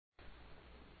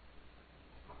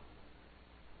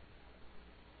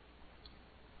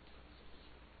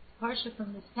Parsha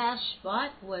from this past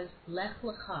Shvat was Lech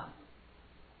Lecha.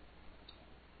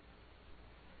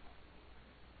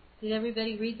 Did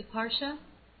everybody read the Parsha?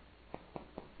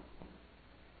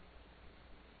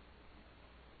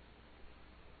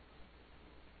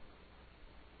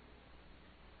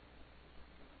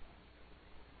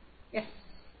 Yes.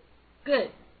 Good.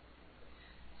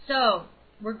 So,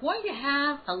 we're going to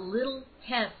have a little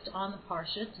test on the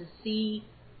Parsha to see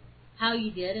how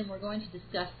you did, and we're going to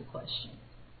discuss the questions.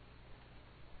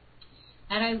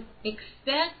 And I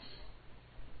expect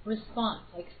response.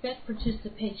 I expect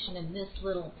participation in this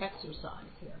little exercise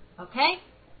here. Okay?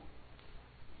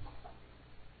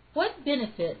 What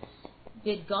benefits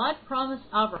did God promise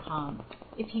Abraham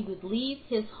if he would leave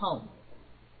his home?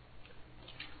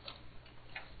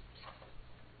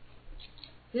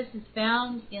 This is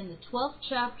found in the 12th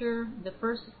chapter, the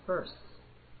first verse.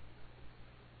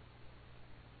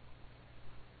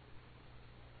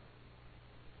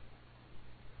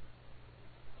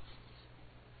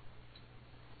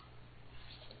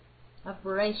 Of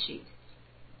Bereshit.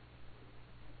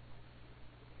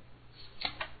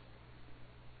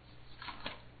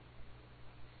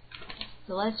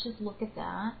 So let's just look at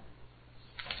that.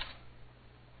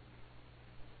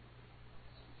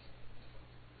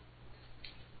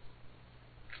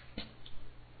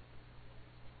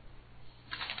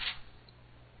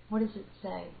 What does it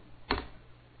say?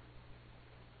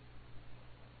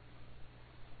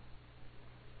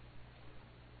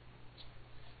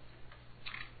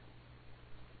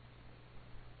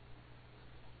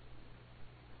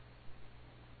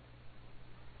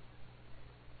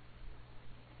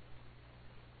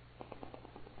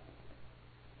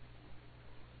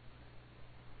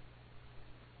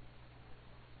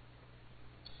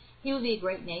 He will be a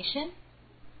great nation.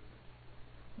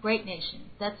 Great nation,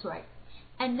 that's right.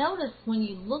 And notice when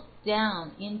you look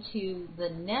down into the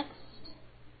next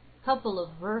couple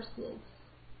of verses,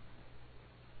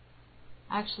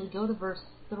 actually go to verse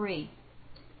 3.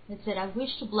 It said, I wish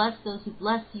to bless those who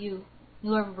bless you.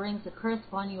 Whoever brings a curse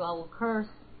upon you, I will curse,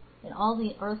 and all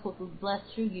the earth will be blessed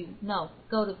through you. No,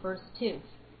 go to verse 2.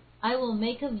 I will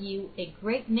make of you a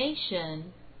great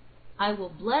nation. I will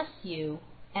bless you,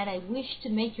 and I wish to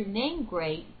make your name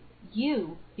great.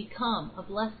 You become a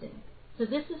blessing. So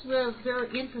this is a very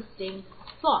interesting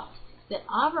thought, that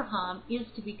Abraham is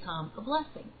to become a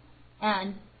blessing.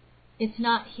 And it's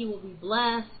not he will be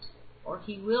blessed or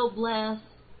he will bless.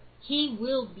 He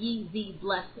will be the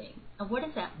blessing. And what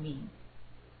does that mean?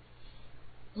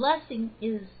 Blessing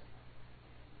is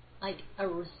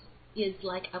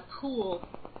like a pool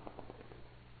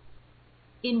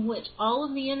in which all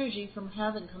of the energy from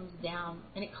heaven comes down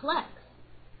and it collects.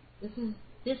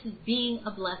 This is being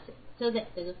a blessing. So that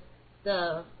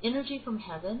the energy from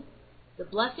heaven, the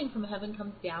blessing from heaven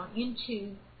comes down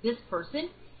into this person,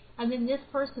 and then this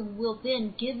person will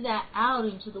then give that out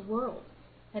into the world.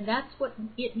 And that's what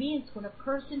it means when a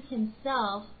person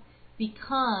himself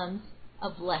becomes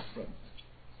a blessing.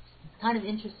 It's kind of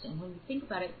interesting when you think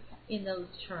about it in those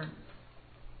terms.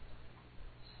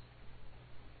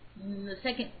 And the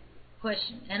second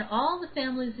question, and all the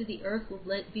families of the earth will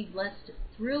be blessed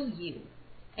through you.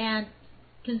 And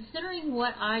considering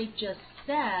what I just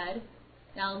said,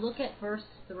 now look at verse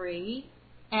 3,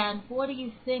 and what do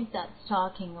you think that's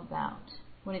talking about?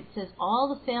 When it says, all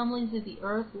the families of the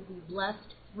earth will be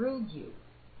blessed through you.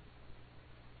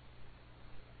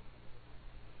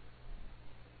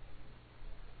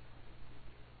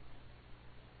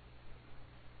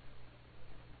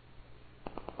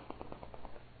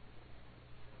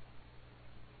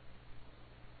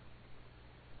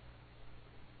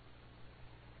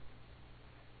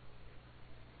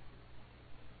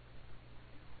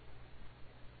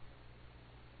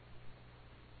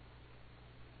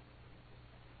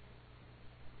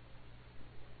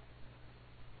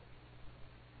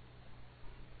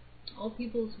 All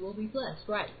peoples will be blessed,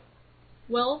 right?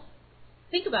 Well,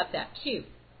 think about that too.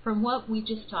 From what we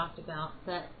just talked about,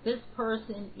 that this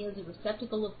person is a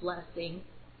receptacle of blessing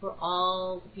for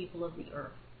all the people of the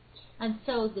earth. And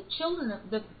so the children,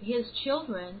 his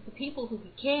children, the people who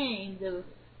became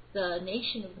the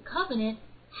nation of the covenant,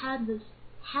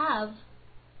 have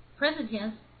present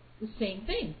tense the same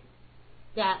thing.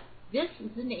 That this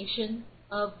is a nation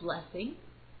of blessing,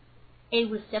 a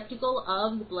receptacle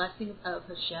of the blessing of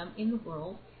Hashem in the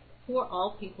world for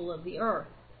all people of the earth.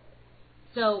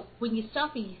 So when you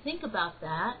stop and you think about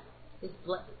that, his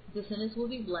descendants will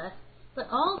be blessed, but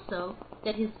also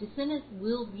that his descendants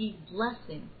will be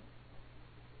blessing.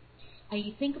 And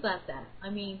you think about that. I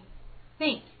mean,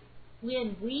 think,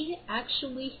 when we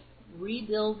actually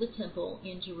rebuild the temple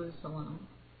in Jerusalem,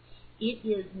 it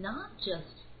is not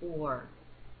just for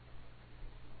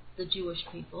the Jewish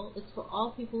people, it's for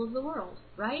all people of the world,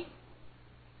 right?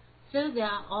 So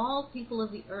that all people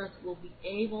of the earth will be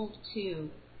able to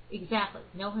exactly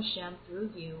know Hashem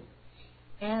through you,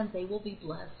 and they will be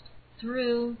blessed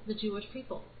through the Jewish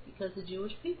people, because the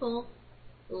Jewish people,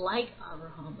 like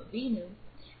Avraham Avinu,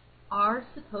 are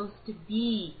supposed to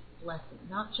be blessing,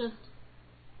 not just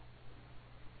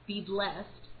be blessed,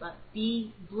 but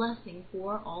be blessing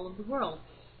for all of the world.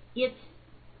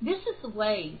 This is the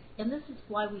ways, and this is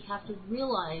why we have to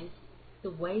realize the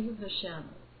ways of Hashem,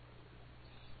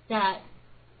 that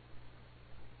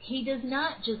He does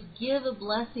not just give a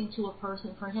blessing to a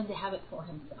person for him to have it for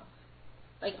himself.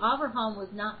 Like Abraham was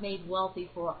not made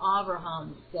wealthy for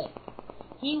Abraham's sake.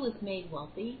 He was made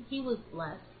wealthy, he was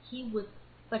blessed,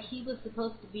 but he was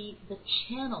supposed to be the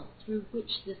channel through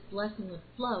which this blessing would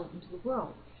flow into the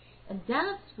world. And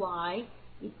that's why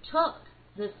it took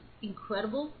this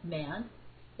incredible man,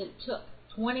 it took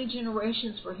 20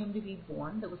 generations for him to be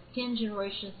born. There was 10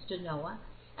 generations to Noah.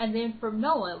 And then from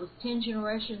Noah, it was 10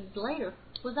 generations later,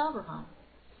 was Abraham.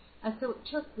 And so it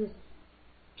took this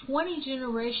 20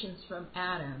 generations from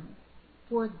Adam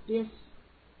for this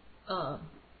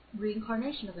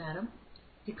reincarnation of Adam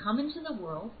to come into the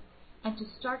world and to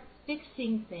start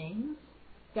fixing things,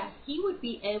 that he would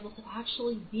be able to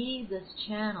actually be this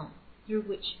channel through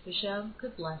which Hashem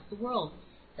could bless the world.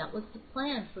 That was the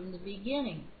plan from the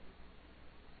beginning.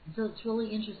 So it's really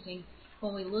interesting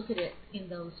when we look at it in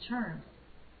those terms.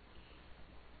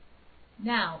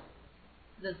 Now,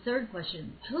 the third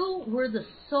question, who were the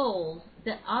souls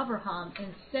that Abraham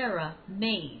and Sarah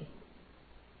made?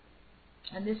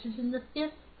 And this is in the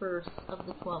 5th verse of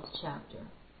the 12th chapter.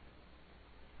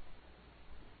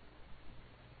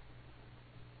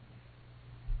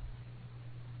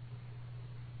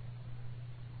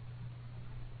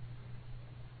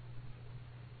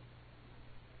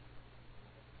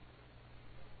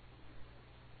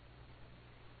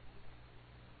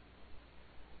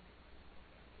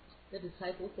 The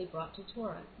disciples they brought to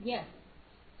Torah. Yes.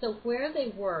 So where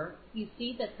they were, you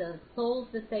see that the souls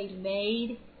that they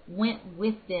made went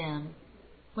with them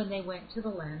when they went to the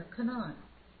land of Canaan.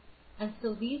 And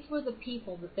so these were the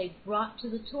people that they brought to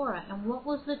the Torah. And what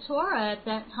was the Torah at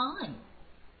that time?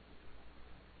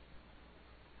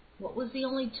 What was the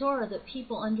only Torah that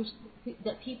people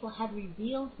had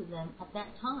revealed to them at that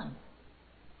time?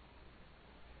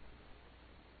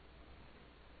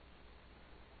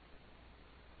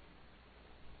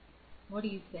 What do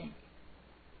you think?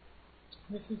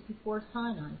 This is before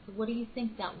Sinai. So what do you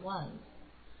think that was?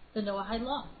 The Noahide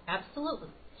laws. Absolutely.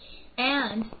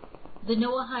 And the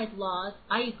Noahide laws,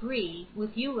 I agree with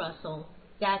you, Russell,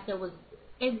 that it was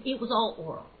all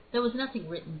oral. There was nothing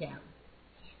written down.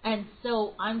 And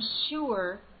so I'm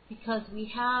sure, because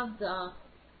we have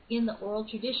in the oral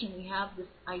tradition, we have this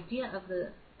idea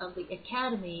of the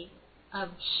academy of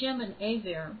Shem and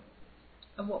Aver,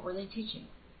 and what were they teaching?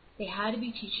 They had to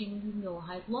be teaching the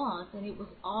Noahide laws, and it was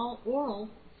all oral.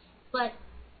 But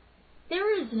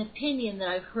there is an opinion that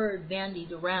I've heard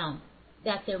bandied around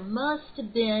that there must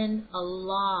have been a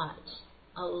lot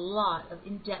of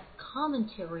in-depth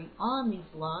commentary on these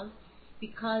laws,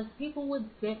 because people would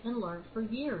sit and learn for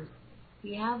years.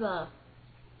 We have a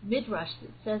midrash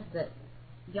that says that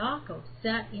Yaakov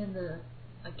sat in the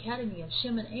academy of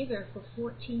Shem and Aver for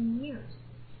 14 years.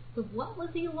 So what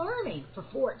was he learning for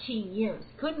 14 years?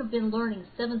 Couldn't have been learning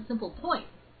 7 simple points.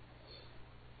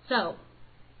 So,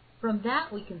 from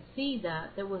that we can see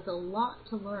that there was a lot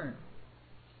to learn.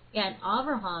 And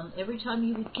Abraham, every time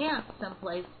he would camp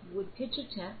someplace, would pitch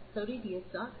a tent, so did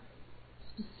Yitzhak,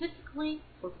 specifically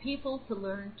for people to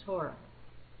learn Torah.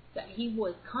 That he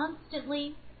was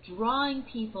constantly drawing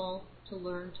people to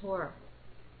learn Torah.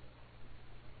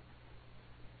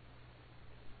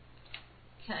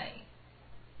 Okay.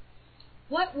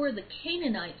 What were the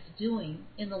Canaanites doing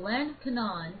in the land of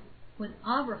Canaan when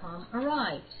Abraham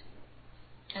arrived?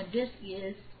 And this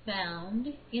is found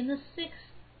in the 6th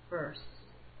verse.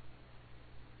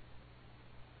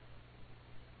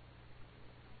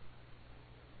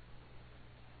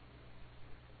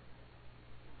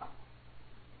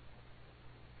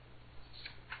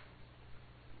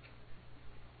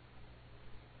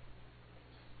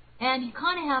 And you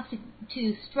kind of have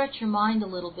to stretch your mind a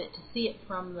little bit to see it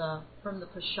from the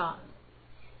Peshat.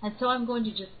 And so I'm going to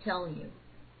just tell you.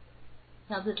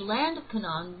 Now, the land of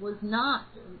Canaan was not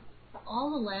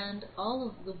all the land, all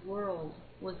of the world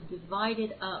was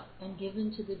divided up and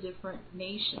given to the different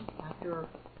nations. After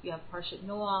you have Parshat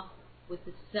Noah with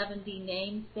the 70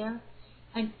 names there,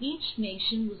 and each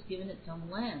nation was given its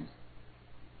own land.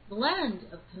 The land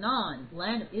of Canaan, the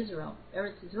land of Israel,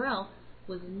 Eretz Israel,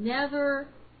 was never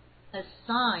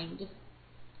assigned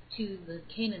to the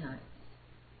Canaanites.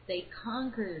 They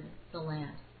conquered the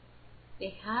land.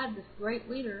 They had this great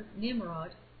leader,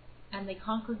 Nimrod, and they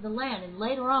conquered the land. And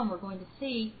later on we're going to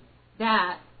see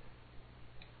that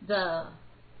the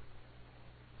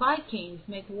 5 kings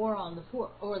make war on the 4,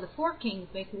 or the 4 kings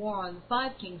make war on the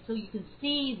 5 kings. So you can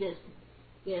see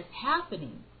this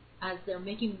happening as they're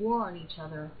making war on each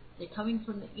other. They're coming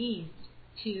from the east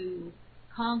to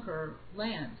conquer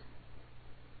land.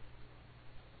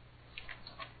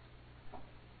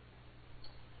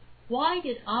 Why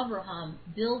did Abraham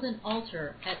build an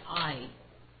altar at Ai,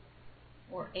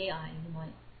 or Ai, you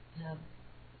might have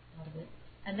thought of it?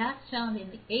 And that's found in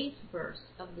the 8th verse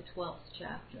of the 12th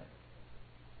chapter.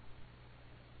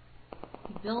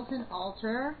 He built an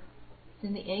altar. It's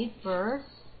in the 8th verse.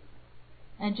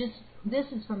 And this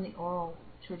is from the oral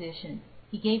tradition.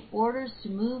 He gave orders to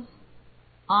move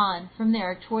on from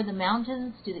there toward the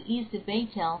mountains to the east of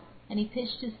Bethel, and he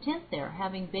pitched his tent there,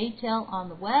 having Bethel on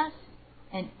the west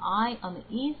and Ai on the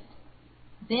east.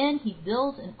 Then he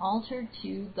built an altar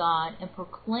to God and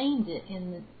proclaimed it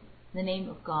in the name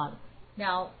of God.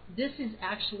 Now, this is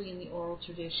actually in the oral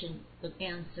tradition, the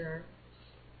answer,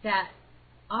 that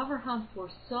Abraham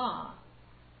foresaw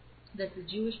that the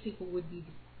Jewish people would be...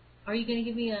 Are you going to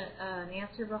give me an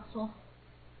answer, Russell?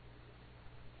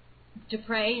 To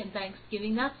pray and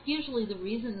thanksgiving. That's usually the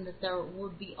reason that there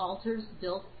would be altars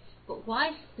built. But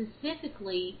why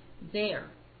specifically there?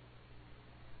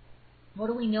 What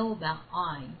do we know about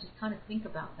Ai? Just kind of think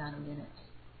about that a minute.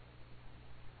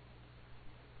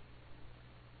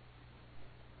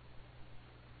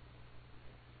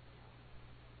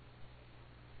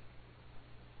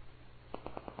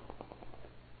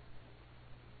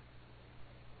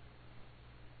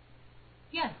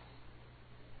 Yes.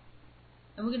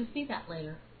 And we're going to see that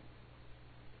later.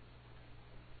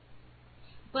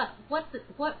 But what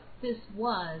this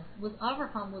was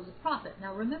Abraham was a prophet.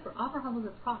 Now remember, Abraham was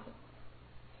a prophet.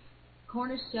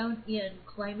 Cornerstone in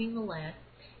claiming the land.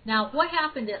 Now, what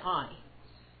happened at Ai?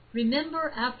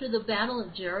 Remember after the Battle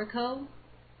of Jericho,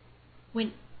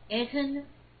 when Achan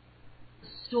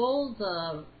stole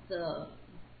the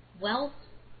wealth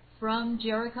from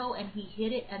Jericho and he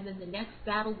hid it, and then the next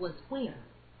battle was where?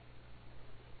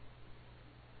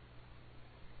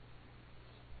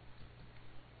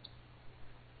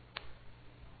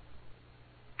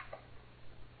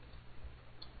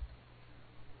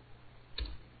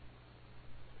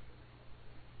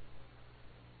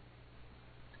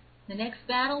 The next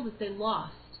battle that they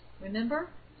lost, remember?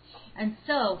 And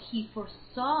so he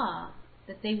foresaw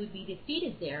that they would be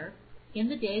defeated there in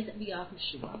the days of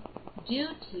Yahushua due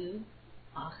to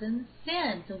Achan's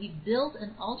sin. So he built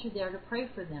an altar there to pray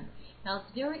for them. Now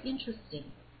it's very interesting.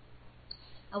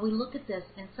 We look at this,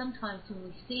 and sometimes when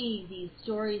we see these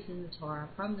stories in the Torah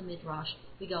from the Midrash,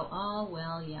 we go, oh,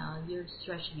 well, yeah, you're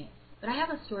stretching it. But I have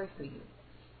a story for you.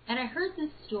 And I heard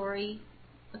this story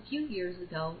a few years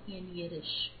ago in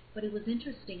Yiddish. But it was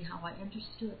interesting how I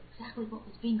understood exactly what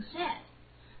was being said.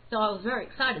 So I was very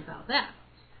excited about that.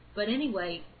 But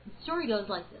anyway, the story goes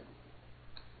like this.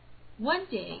 One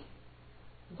day,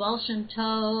 Baal Shem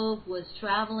Tov was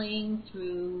traveling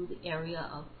through the area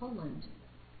of Poland.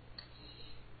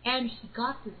 And he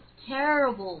got this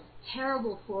terrible,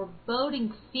 terrible,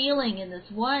 foreboding feeling in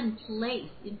this one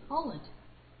place in Poland.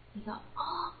 He thought,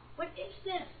 oh, what is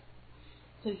this?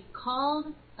 So he called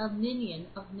a minion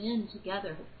of men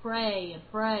together to pray and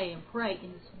pray and pray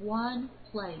in this one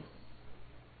place.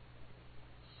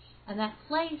 And that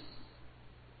place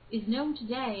is known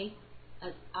today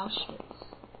as Auschwitz.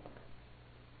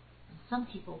 And some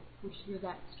people would hear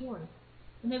that story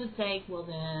and they would say, well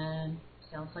then,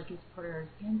 sounds like his prayers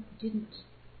didn't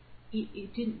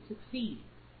succeed.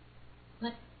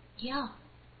 But yeah,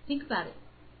 think about it.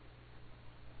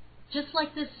 Just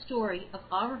like this story of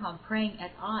Abraham praying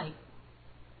at Ai,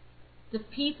 the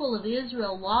people of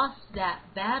Israel lost that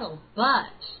battle,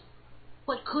 but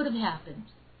what could have happened?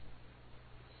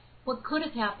 What could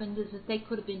have happened is that they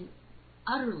could have been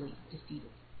utterly defeated.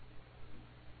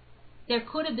 There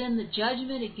could have been the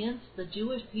judgment against the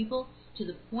Jewish people to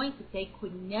the point that they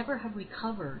could never have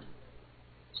recovered,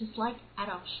 just like at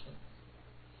Auschwitz.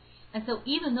 And so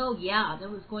even though, yeah, there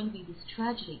was going to be this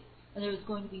tragedy, and there was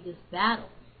going to be this battle,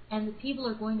 and the people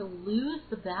are going to lose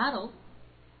the battle,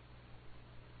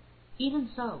 even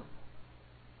so,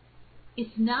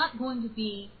 it's not going to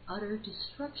be utter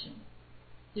destruction.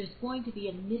 There's going to be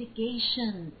a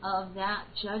mitigation of that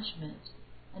judgment.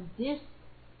 And this,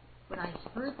 when I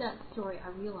heard that story, I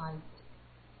realized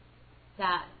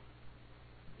that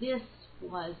this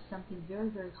was something very,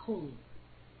 very holy.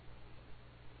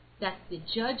 That the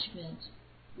judgment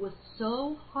was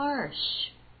so harsh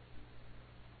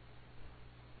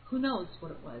Who knows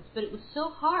what it was? But it was so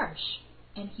harsh,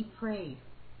 and he prayed,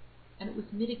 and it was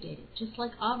mitigated, just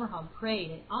like Abraham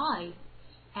prayed,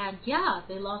 and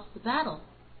they lost the battle,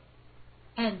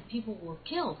 and people were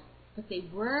killed, but they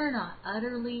were not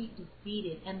utterly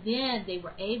defeated. And then they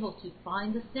were able to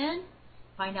find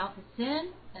out the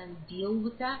sin, and deal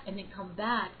with that, and then come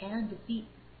back and defeat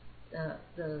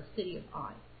the city of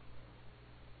Ai.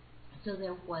 So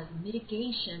there was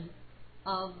mitigation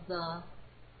of the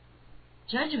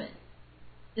judgment.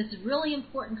 It's a really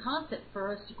important concept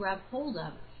for us to grab hold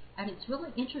of, and it's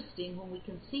really interesting when we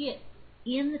can see it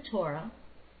in the Torah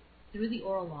through the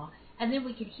oral law, and then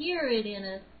we can hear it in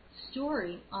a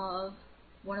story of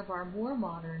one of our more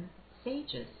modern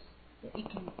sages, that it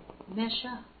can mesh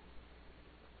up.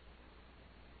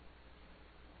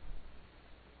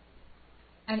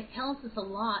 And it tells us a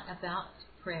lot about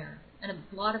prayer, and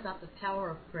a lot about the power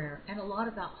of prayer, and a lot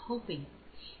about hoping.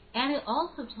 And it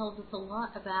also tells us a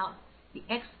lot about the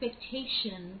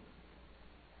expectation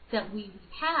that we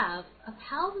have of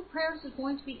how the prayers are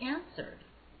going to be answered.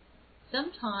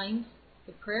 Sometimes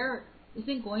the prayer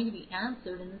isn't going to be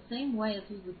answered in the same way as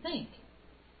we would think,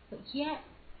 but yet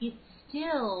it's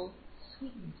still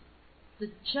sweetened.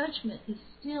 The judgment is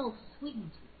still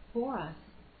sweetened for us,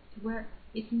 to where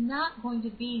it's not going to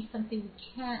be something we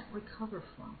can't recover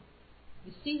from.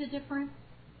 You see the difference?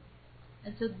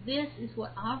 And so this is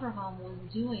what Abraham was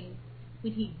doing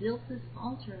when he built this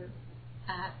altar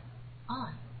at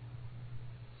Ai.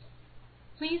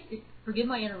 Please forgive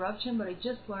my interruption, but I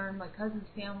just learned my cousin's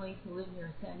family who live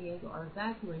near San Diego are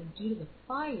evacuating due to the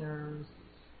fires.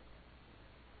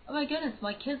 Oh my goodness,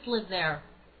 my kids live there.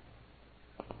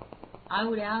 I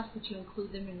would ask that you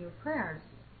include them in your prayers.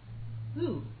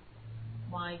 Ooh,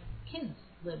 my kids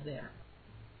live there.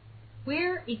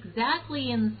 Where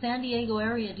exactly in the San Diego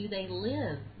area do they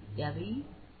live, Debbie?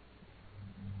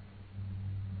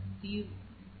 Do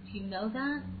you know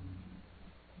that?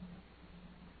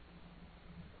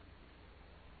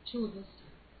 Chula Vista.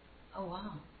 Oh,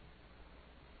 wow.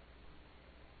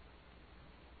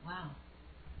 Wow.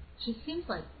 It just seems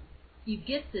like you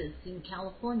get this in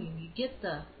California. You get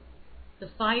the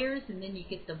fires, and then you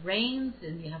get the rains,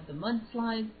 and you have the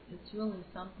mudslides. It's really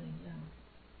something, yeah.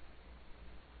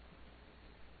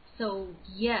 So,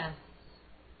 yes,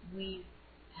 we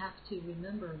have to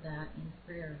remember that in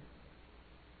prayer,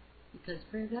 because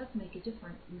prayer does make a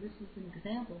difference, and this is an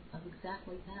example of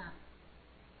exactly that.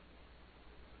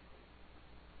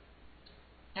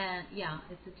 And yeah,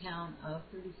 it's a town of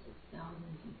 36,000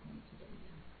 people today.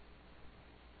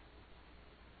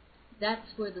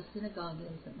 That's where the synagogue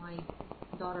is that my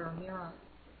daughter Amira,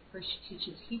 where she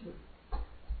teaches Hebrew.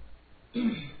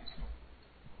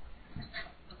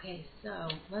 Okay, so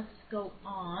let's go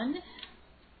on.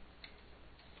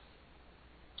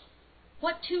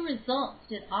 What two results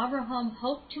did Abraham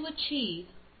hope to achieve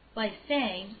by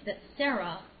saying that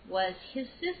Sarah was his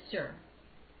sister?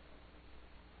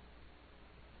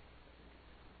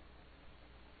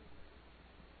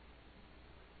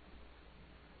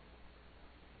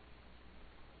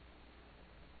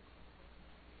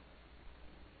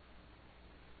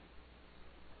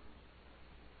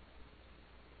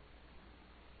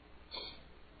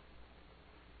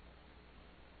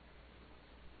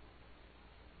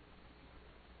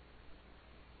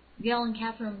 Gail and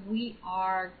Catherine, we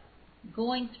are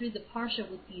going through the Parsha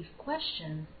with these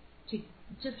questions to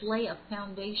just lay a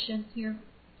foundation here.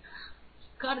 You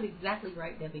got it exactly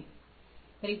right, Debbie.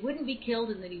 That he wouldn't be killed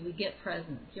and that he would get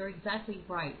presents. You're exactly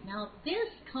right. Now, this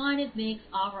kind of makes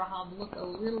Abraham look a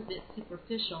little bit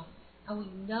superficial, and we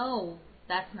know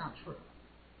that's not true.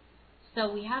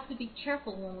 So we have to be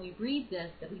careful when we read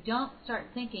this that we don't start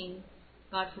thinking,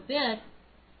 God forbid,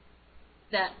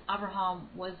 that Abraham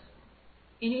was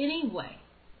in any way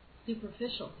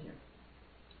superficial here.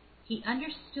 He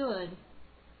understood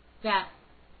that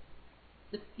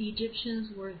the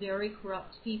Egyptians were very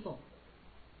corrupt people.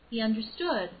 He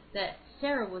understood that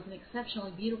Sarah was an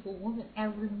exceptionally beautiful woman,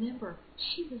 and remember,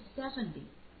 she was 70.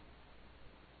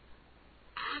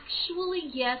 Actually,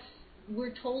 yes,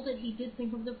 we're told that he did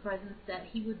think of the presents, that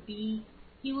he would be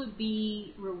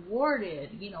rewarded,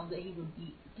 that he would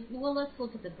be. Well, let's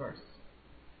look at the verse.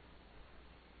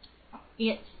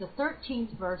 It's the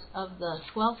 13th verse of the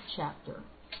 12th chapter.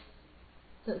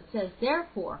 So it says,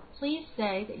 "Therefore, please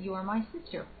say that you are my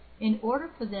sister, in order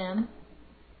for them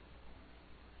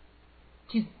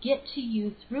to get to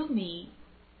you through me.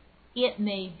 It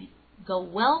may go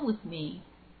well with me,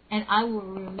 and I will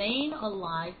remain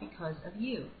alive because of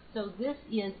you." So this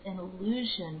is an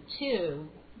allusion to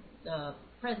the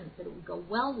presence, that it would go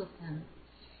well with him.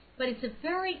 But it's a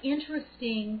very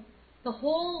interesting The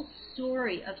whole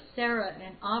story of Sarah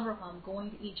and Abraham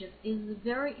going to Egypt is a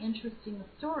very interesting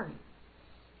story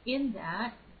in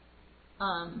that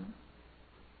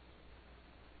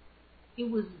it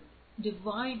was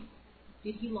divine.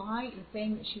 Did he lie in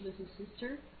saying that she was his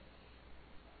sister?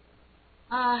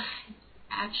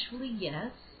 Actually,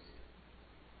 yes.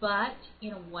 But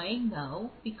in a way,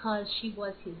 no, because she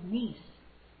was his niece.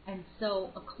 And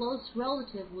so a close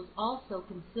relative was also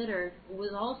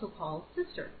called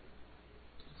sister.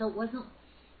 So it wasn't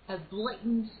a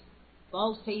blatant,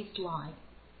 bald-faced lie.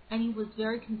 And he was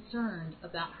very concerned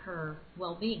about her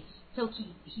well-being. So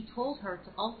he told her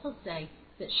to also say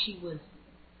that she was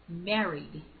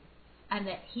married and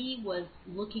that he was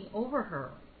looking over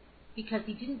her because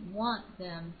he didn't want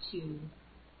them to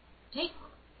take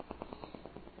her.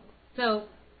 So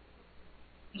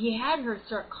he had her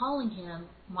start calling him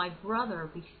my brother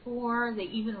before they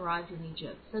even arrived in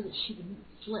Egypt so that she wouldn't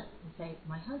slip and say,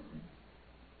 my husband.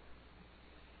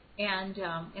 And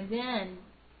then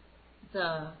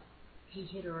he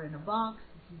hid her in a box.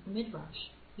 This is the Midrash.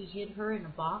 He hid her in a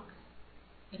box,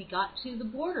 and he got to the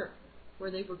border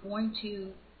where they were going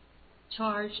to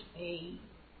charge a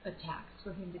tax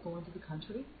for him to go into the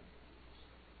country.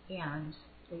 And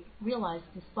they realized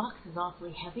this box is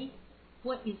awfully heavy.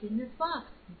 What is in this box?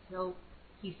 And so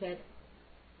he said,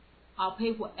 I'll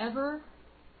pay whatever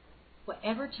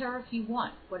tariff you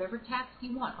want, whatever tax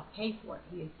you want, I'll pay for it.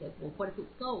 He said, well, what if it's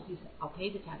gold? He said, I'll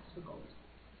pay the tax for gold.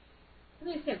 And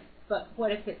they said, but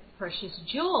what if it's precious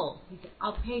jewels? He said,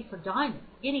 I'll pay for diamonds,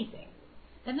 anything.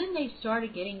 And then they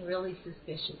started getting really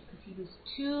suspicious because he was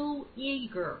too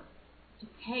eager to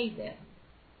pay them.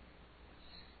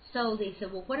 So they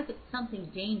said, well, what if it's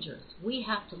something dangerous? We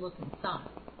have to look inside.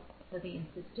 So they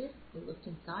insisted. They looked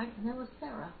inside, and there was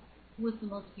Sarah, who was the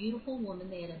most beautiful woman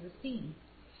they had ever seen.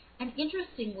 And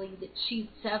interestingly, that she's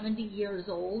 70 years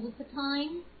old at the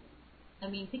time. I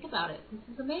mean, think about it. This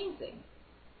is amazing.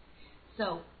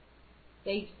 So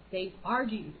they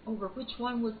argued over which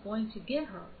one was going to get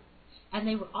her. And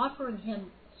they were offering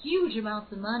him huge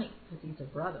amounts of money, because he's a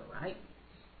brother, right?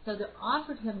 So they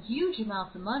offered him huge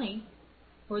amounts of money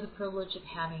for the privilege of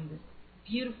having this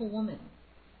beautiful woman.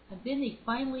 And then they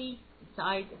finally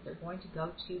decide that they're going to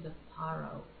go to the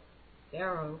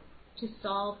Pharaoh, to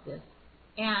solve this.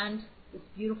 And this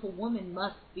beautiful woman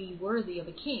must be worthy of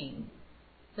a king.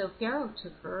 So Pharaoh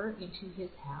took her into his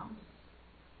house.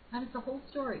 And it's a whole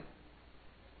story.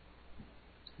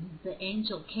 The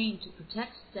angel came to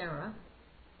protect Sarah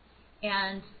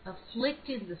and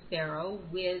afflicted the Pharaoh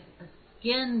with a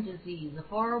skin disease, a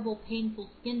horrible, painful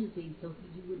skin disease, so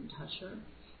he wouldn't touch her.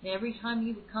 And every time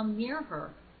he would come near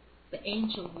her, the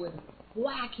angel would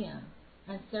whack him.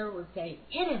 And Sarah would say,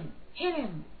 hit him, hit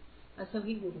him. And so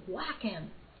he would whack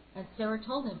him. And Sarah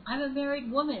told him, I'm a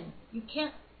married woman. You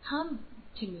can't come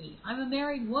to me. I'm a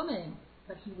married woman.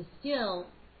 But he was still.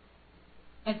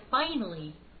 And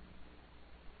finally,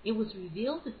 it was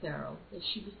revealed to Pharaoh that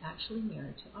she was actually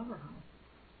married to Abraham.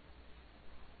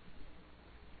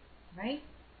 Right?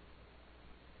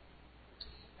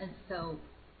 And so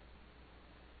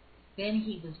then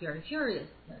he was very furious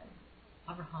that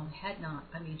Abraham had not,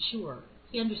 sure,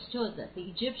 he understood that the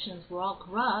Egyptians were all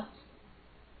corrupt,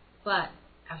 but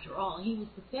after all, he was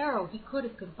the Pharaoh. He could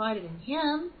have confided in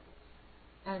him,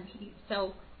 and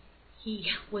so he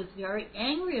was very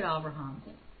angry at Abraham.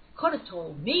 He could have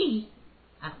told me,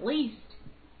 at least.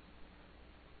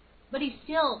 But he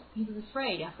was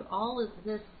afraid. After all of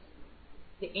this,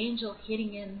 the angel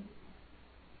hitting him,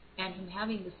 and him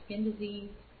having the skin disease,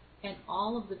 and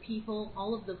all of the people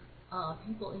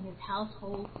in his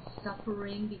household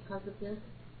suffering because of this,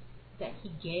 that he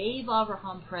gave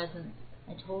Abraham presents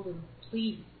and told him,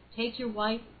 please, take your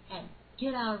wife and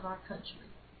get out of our country.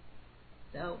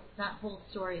 So that whole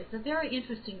story is a very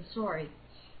interesting story.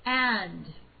 And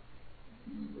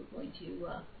we're going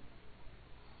to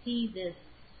see this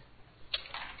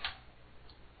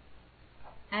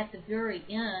at the very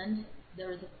end.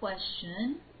 There is a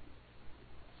question.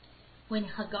 When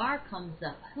Hagar comes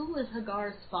up, who was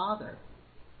Hagar's father?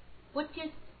 Who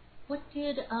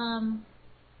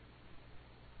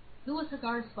was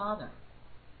Hagar's father?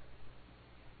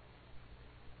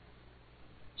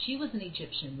 She was an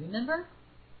Egyptian, remember?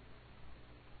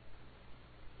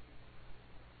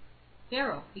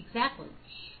 Pharaoh, exactly.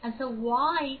 And so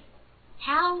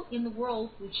how in the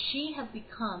world would she have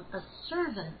become a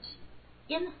servant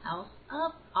in the house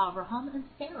of Abraham and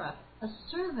Sarah? A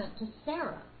servant to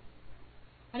Sarah.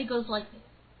 And it goes like this.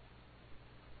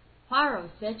 Pharaoh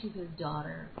said to his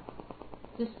daughter,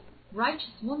 this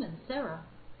righteous woman, Sarah,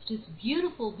 this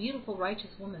beautiful, beautiful,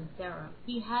 righteous woman, Sarah,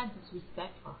 he had this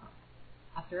respect for her.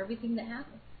 After everything that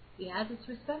happened, He has this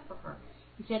respect for her.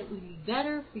 He said, it would be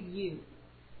better for you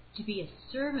to be a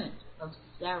servant of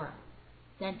Sarah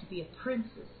than to be a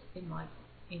princess in my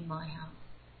house.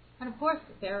 And of course,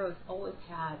 the Pharaohs always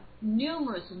had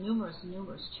numerous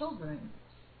children,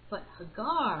 but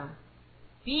Hagar,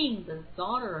 being the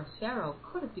daughter of Pharaoh,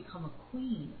 could have become a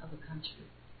queen of a country.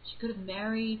 She could have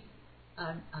married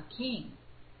a king.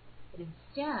 But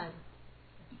instead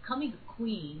of becoming a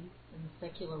queen in the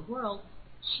secular world,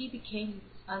 she became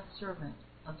a servant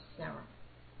of Sarah.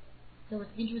 So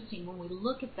it's interesting when we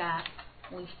look at that,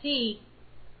 we see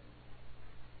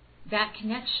that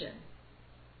connection,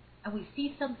 and we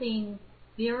see something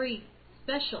very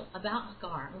special about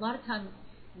Hagar. A lot of times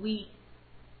we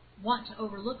want to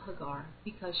overlook Hagar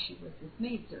because she was this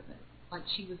maidservant, like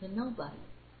she was a nobody.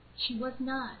 She was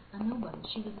not a nobody.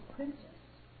 She was a princess.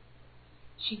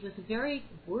 She was a very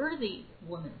worthy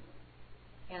woman.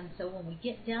 And so when we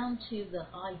get down to the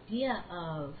idea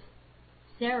of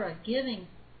Sarah giving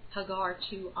Hagar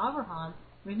to Abraham,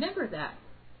 remember that.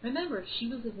 Remember, she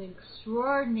was an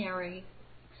extraordinarily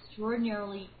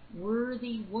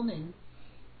worthy woman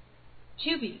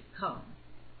to become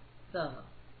the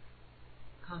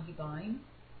concubine,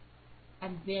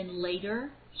 and then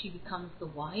later she becomes the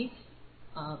wife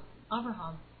of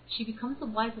Abraham. She becomes the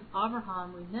wife of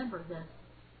Abraham, remember this,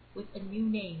 with a new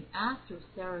name after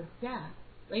Sarah's death.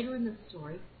 Later in the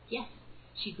story, yes,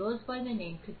 she goes by the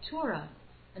name Keturah,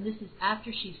 and this is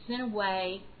after she's sent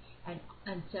away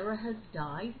and Sarah has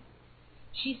died.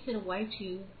 She's sent away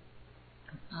to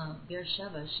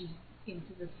Beersheba. She's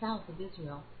into the south of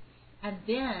Israel. And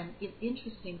then it's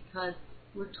interesting because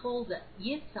we're told that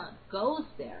Yitzhak goes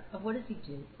there. And what does he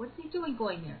do? What's he doing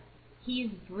going there? He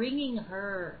is bringing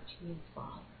her to his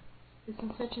father. This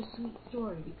is such a sweet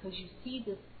story because you see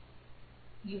this,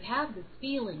 you have this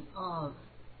feeling of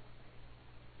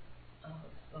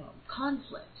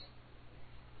conflict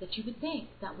that you would think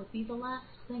that would be the last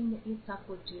thing that Yitzhak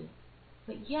would do.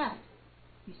 But yet,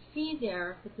 you see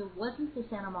there that there wasn't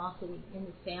this animosity in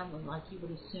the family like you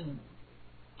would assume.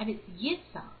 And it's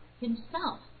Yitzhak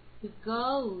himself who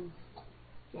goes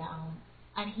down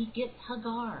and he gets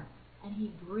Hagar and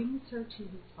he brings her to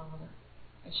his father.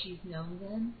 And she's known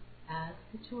then as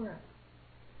Keturah.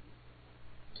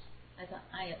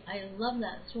 I love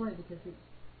that story because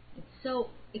it's so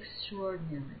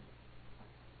extraordinary.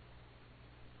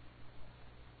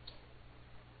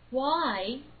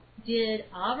 Why did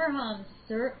Abraham's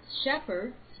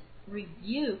shepherds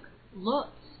rebuke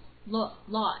Lot?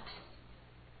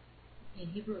 In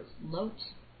Hebrew it's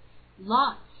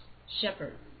Lot's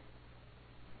shepherds.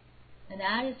 And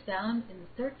that is found in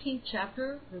the 13th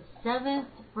chapter, the 7th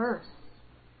verse.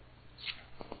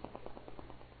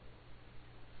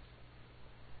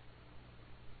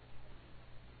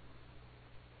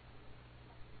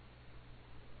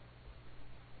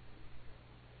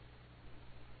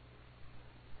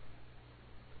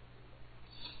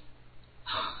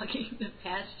 I gave the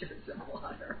pasture some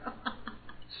water.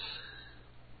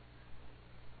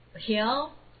 Yeah,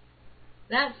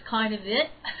 that's kind of it.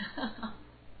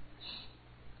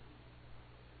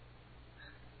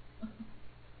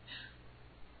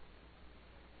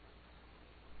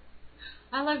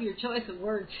 I love your choice of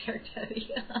words here,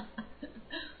 Debbie.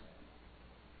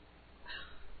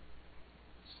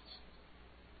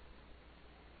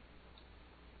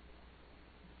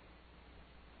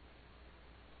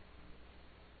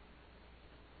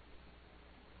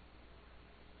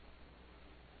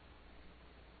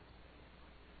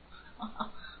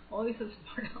 Always so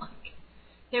smart aleck.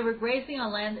 They were grazing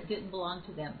on land that didn't belong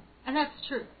to them. And that's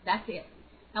true. That's it.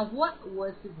 Now what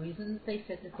was the reason that they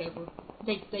said that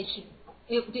they should,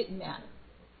 it didn't matter?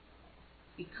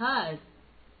 Because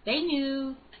they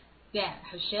knew that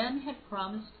Hashem had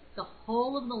promised the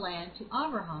whole of the land to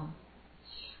Abraham.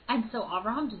 And so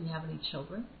Abraham didn't have any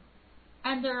children.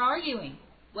 And they're arguing,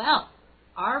 well,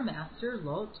 our master,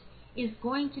 Lot, is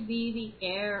going to be the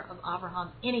heir of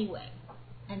Abraham anyway.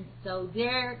 And so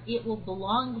there it will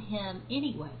belong to him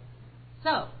anyway.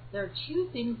 So there are two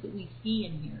things that we see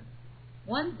in here.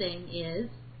 One thing is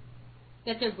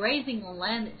that they're grazing on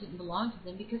land that didn't belong to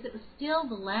them because it was still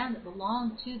the land that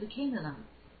belonged to the Canaanites.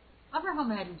 Abraham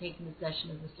hadn't taken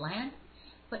possession of this land,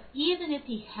 but even if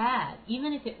he had,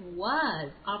 even if it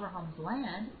was Abraham's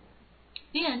land,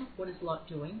 then what is Lot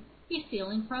doing? He's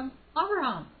stealing from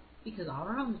Abraham because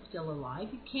Abraham is still alive.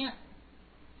 You can't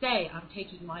say, I'm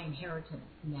taking my inheritance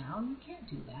now. You can't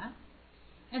do that.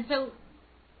 And so,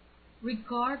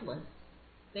 regardless,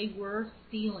 they were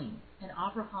stealing, and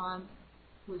Abraham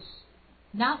was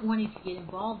not wanting to get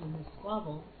involved in this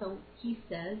squabble, so he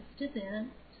says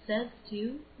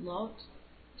to Lot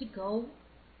to go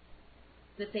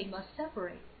that they must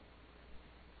separate.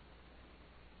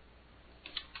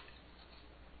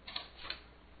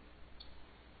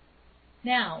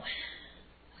 Now,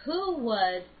 who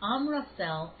was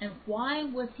Amraphel and why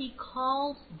was he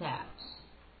called that?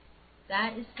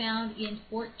 That is found in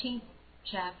 14th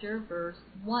chapter, verse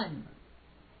 1.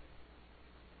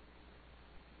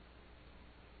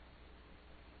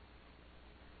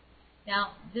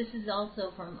 Now, this is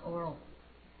also from oral,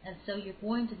 and so you're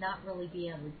going to not really be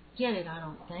able to get it, I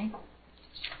don't think.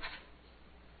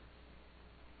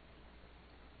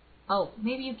 Oh,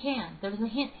 maybe you can. There's a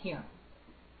hint here.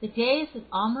 The days of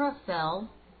Amraphel,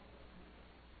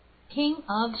 king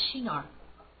of Shinar.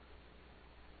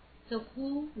 So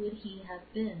who would he have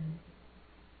been?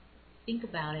 Think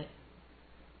about it.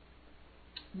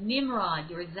 Nimrod,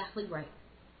 you're exactly right.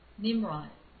 Nimrod.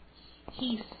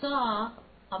 He saw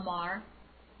Amar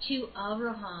to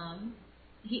Abraham.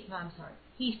 He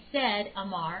said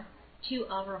Amar to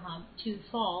Abraham to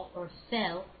fall or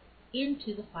fell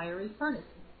into the fiery furnace.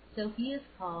 So he is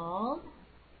called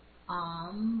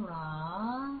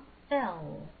Amraphel.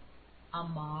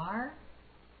 Amar,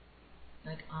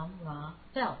 like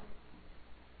Amraphel.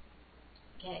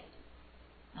 Okay.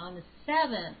 Now in the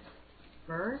 7th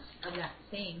verse of that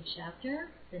same chapter,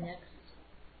 the next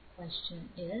question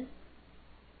is,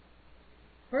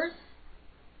 verse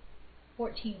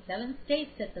 14:7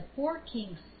 states that the 4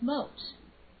 kings smote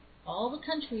all the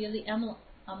country of the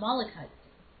Amalekites.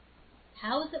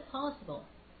 How is it possible,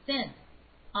 since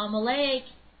Amalek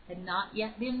had not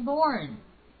yet been born?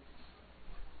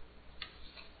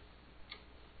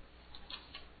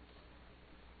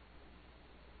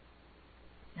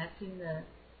 That's in the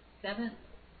 7th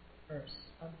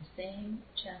verse of the same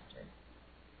chapter.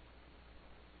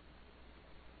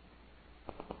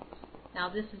 Now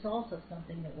this is also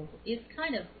something that it's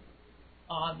kind of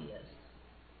obvious.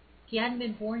 He hadn't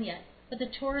been born yet, but the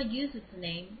Torah uses the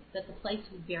name that the place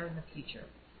would bear in the future.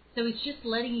 So it's just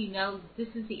letting you know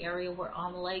this is the area where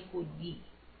Amalek would be.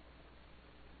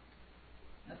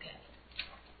 Okay.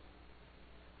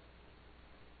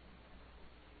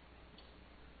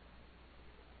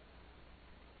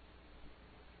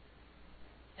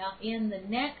 Now in the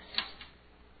next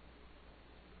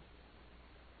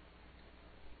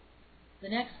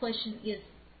question is,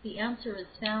 the answer is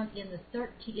found in the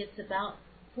 13, it's about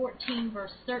 14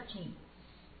 verse 13.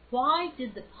 Why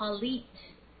did the Palit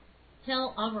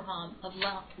tell Abraham of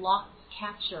Lot's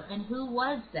capture? And who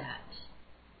was that?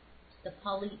 The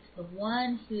Palit, the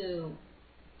one who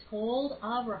told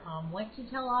Abraham, went to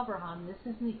tell Abraham, this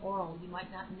is in the oral, you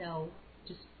might not know,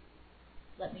 just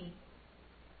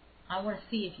I want to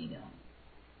see if you know.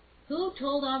 Who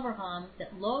told Abraham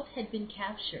that Lot had been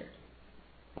captured?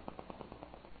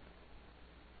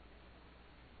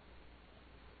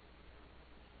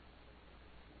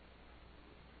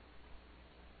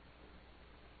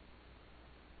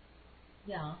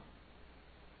 Yeah.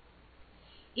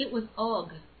 It was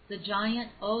Og, the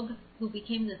giant Og, who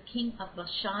became the king of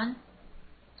Bashan.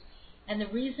 And the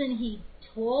reason he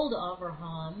told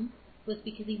Abraham was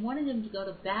because he wanted him to go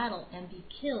to battle and be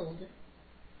killed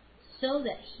so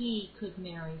that he could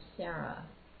marry Sarah.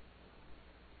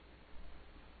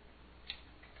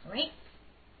 All right?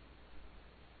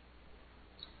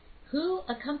 Who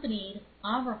accompanied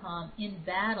Abraham in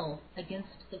battle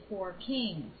against the 4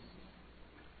 kings?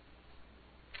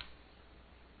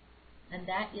 And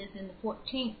that is in the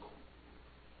 14th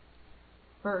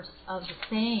verse of the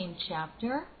same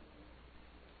chapter.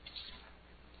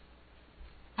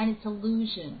 And it's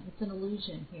illusion. It's an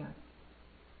illusion here.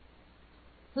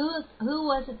 Who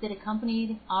was it that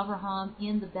accompanied Abraham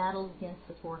in the battle against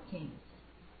the 4 kings?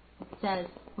 It says,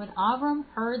 when Abram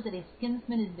heard that his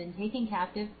kinsman had been taken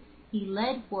captive, he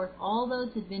led forth all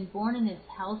those who had been born in his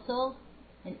household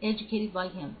and educated by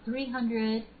him,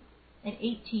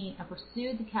 318, and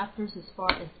pursued the captors as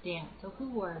far as Dan. So who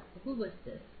was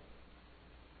this?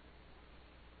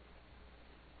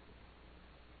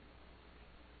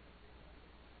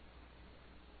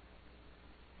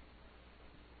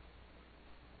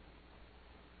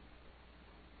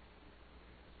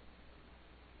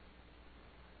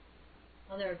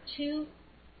 Well,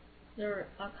 there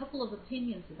are a couple of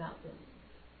opinions about this.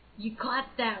 You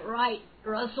got that right,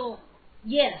 Russell.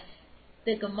 Yes,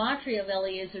 the gematria of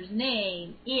Eliezer's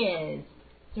name is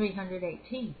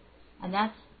 318. And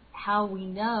that's how we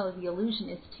know the allusion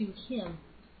is to him,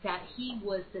 that he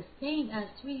was the same as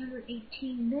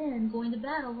 318 men going to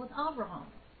battle with Abraham.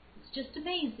 It's just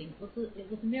amazing. It was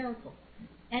a miracle.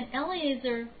 And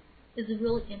Eliezer is a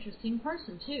really interesting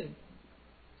person, too,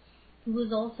 who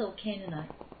was also a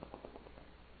Canaanite.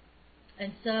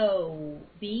 And so,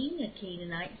 being a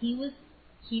Canaanite, he was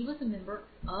he was a member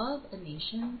of a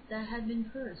nation that had been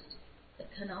cursed. That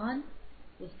Canaan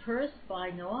was cursed by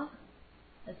Noah,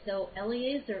 and so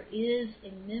Eliezer is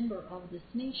a member of this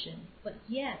nation, but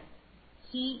yet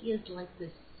he is like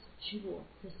this jewel,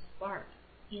 this spark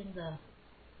in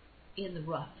the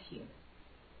rough here.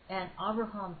 And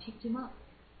Abraham picked him up.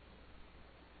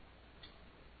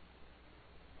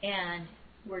 And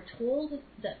we're told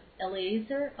that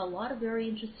Eliezer, a lot of very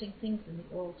interesting things in the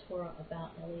Oral Torah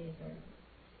about Eliezer,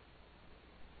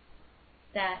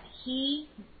 that he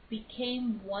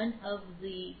became one of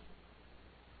the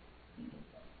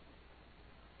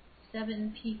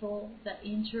 7 people that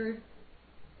entered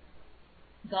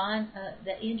Gan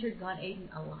Eden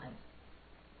alive,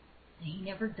 and he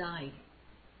never died.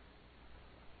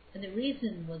 And the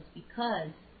reason was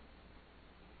because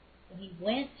when he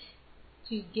went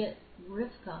to get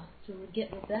Rebecca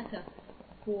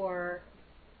for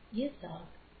Yitzhak,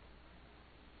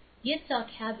 Yitzhak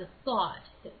had the thought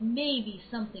that maybe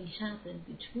something happened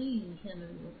between him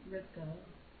and Rivka,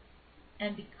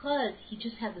 and because he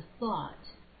just had the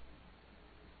thought,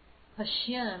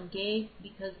 Hashem gave,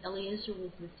 because Eliezer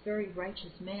was this very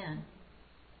righteous man,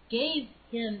 gave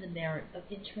him the merit of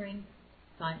entering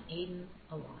Gan Eden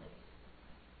alive.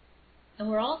 And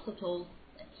we're also told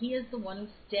that he is the one who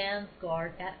stands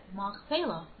guard at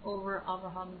Machpelah over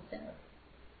Abraham and Sarah.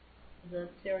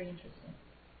 That's very interesting.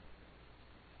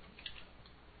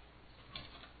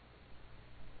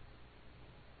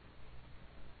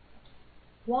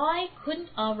 Why couldn't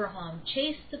Abraham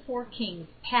chase the 4 kings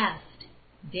past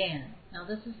Dan? Now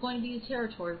this is going to be a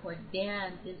territory where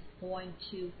Dan is going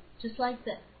to, just like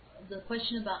the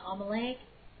question about Amalek,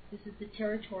 this is the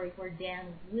territory where Dan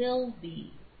will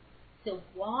be. So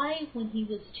why, when he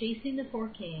was chasing the 4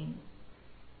 kings,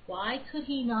 why could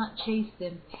he not chase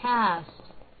them past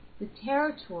the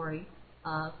territory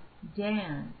of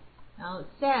Dan? Now it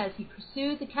says he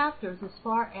pursued the captives as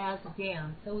far as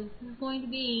Dan. So this is going to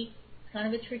be kind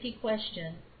of a tricky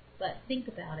question, but think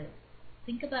about it.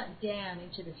 Think about Dan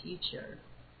into the future.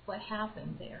 What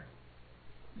happened there?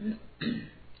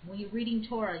 When you're reading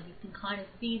Torah, you can kind of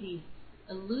see these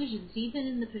allusions, even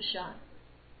in the Peshat.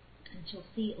 And you'll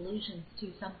see allusions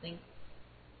to something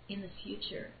in the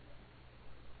future.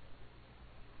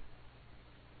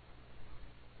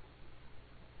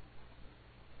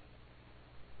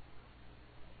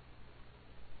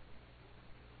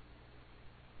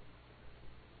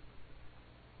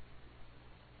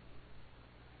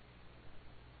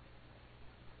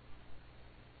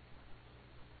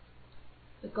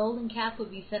 The golden calf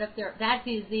would be set up there. That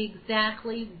is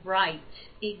exactly right.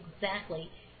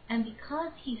 Exactly. And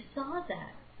because he saw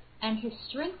that, and his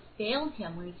strength failed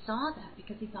him when he saw that,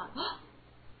 because he thought, oh,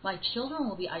 my children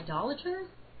will be idolaters,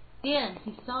 then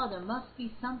he saw there must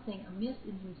be something amiss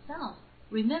in himself.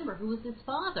 Remember, who was his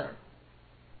father?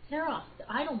 Terah, the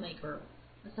idol maker.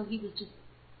 And so he was just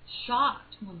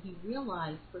shocked when he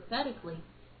realized prophetically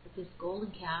that this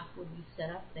golden calf would be set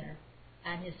up there,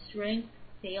 and his strength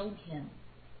failed him.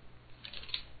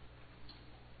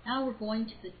 Now we're going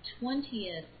to the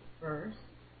 20th verse.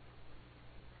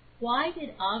 Why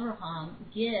did Abraham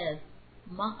give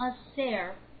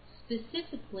Maaser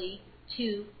specifically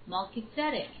to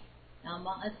Melchizedek? Now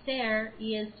Maaser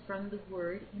is from the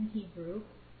word in Hebrew,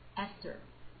 Eser,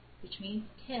 which means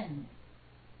 10.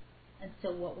 And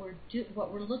so what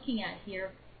we're looking at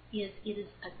here is it is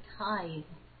a tithe.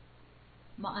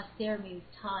 Maaser means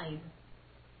tithe.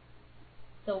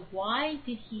 So why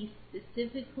did he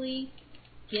specifically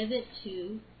give it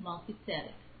to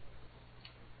Melchizedek?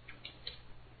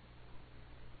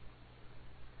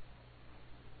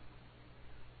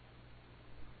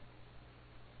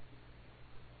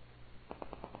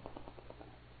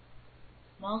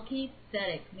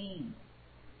 Melchizedek means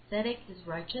Zedek is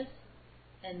righteous,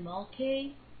 and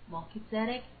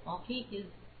Melchizedek is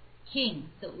king.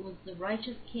 So it was the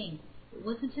righteous king. It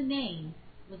wasn't a name,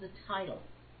 it was a title.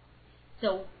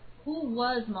 So who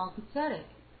was Melchizedek?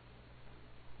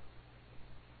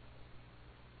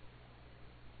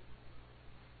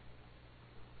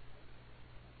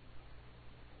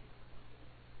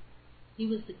 He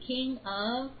was the king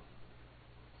of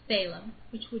Salem,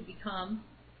 which would become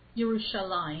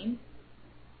Yerushalayim.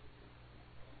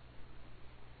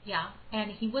 Yeah,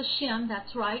 and he was Shem,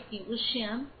 that's right, it was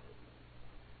Shem.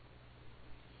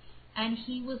 And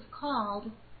he was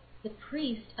called the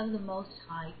priest of the Most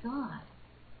High God,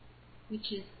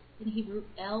 which is in Hebrew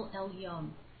El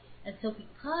Elyon. And so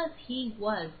because he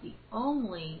was the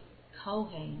only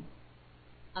Kohen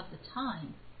of the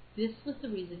time, this was the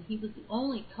reason he was the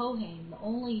only Kohen, the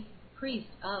only priest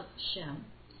of Shem.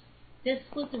 This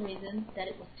was the reason that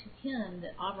it was to him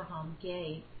that Abraham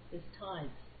gave his tithes.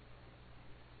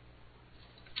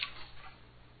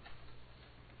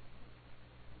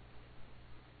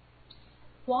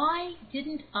 Why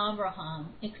didn't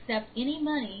Abraham accept any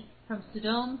money from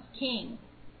Sodom's king?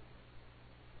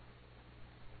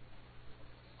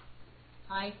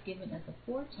 Tithe given as a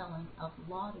foretelling of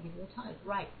the law to give the tithe.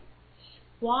 Right.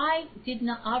 Why did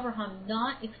not Abraham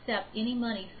not accept any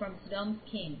money from Sodom's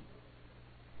king?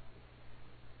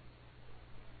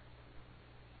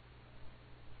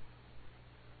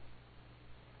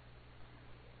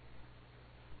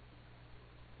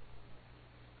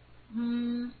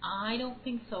 I don't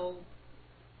think so.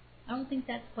 I don't think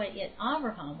that's quite it.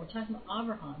 Abraham, we're talking about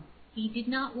Abraham. He did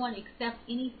not want to accept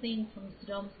anything from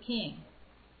Sodom's king.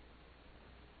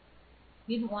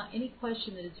 He didn't want any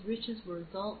question that his riches were a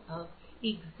result of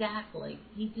exactly.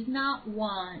 He did not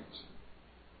want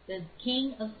the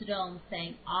king of Sodom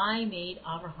saying, I made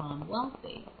Abraham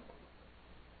wealthy.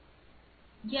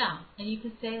 Yeah, and you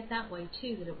could say it that way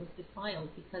too, that it was defiled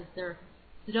because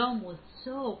Sodom was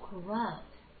so corrupt.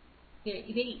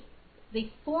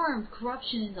 They formed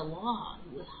corruption in the law.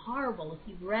 It was horrible. If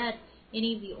you read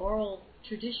any of the oral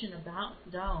tradition about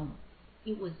Sodom,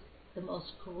 it was the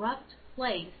most corrupt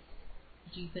place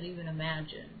that you could even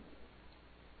imagine.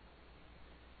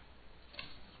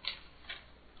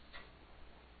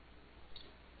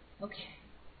 Okay.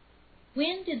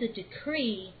 When did the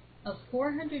decree of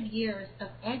 400 years of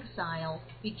exile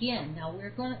begin? Now we're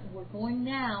going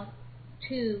now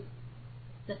to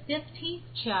the 15th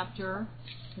chapter,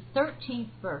 the 13th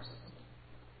verse.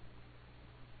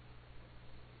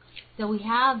 So we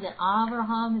have that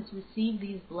Abraham has received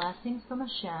these blessings from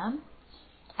Hashem,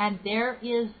 and there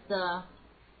is the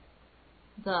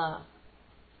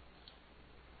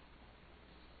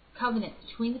covenant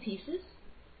between the pieces.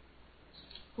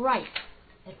 Right,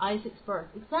 at Isaac's birth.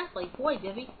 Exactly. Boy,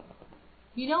 Vivi,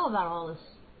 you know about all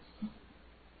this.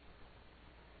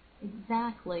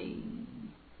 Exactly.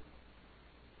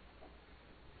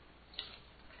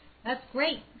 That's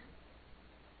great.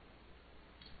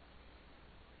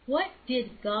 What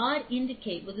did God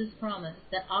indicate with his promise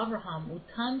that Abraham would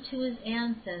come to his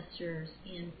ancestors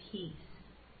in peace?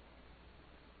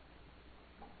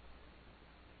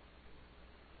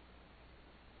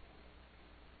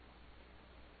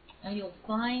 And you'll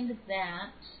find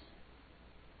that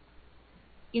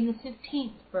in the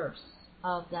 15th verse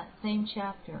of that same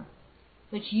chapter.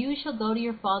 But you shall go to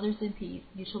your fathers in peace.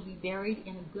 You shall be buried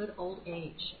in a good old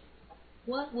age.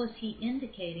 What was he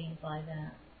indicating by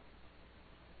that?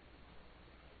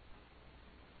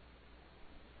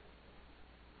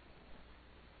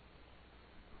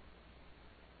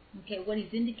 Okay, what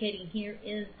he's indicating here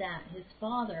is that his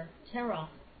father, Terah,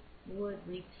 would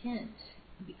repent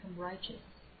and become righteous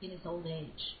in his old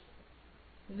age.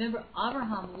 Remember,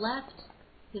 Abraham left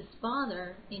his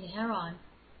father in Haran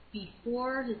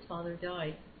before his father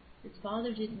died. His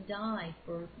father didn't die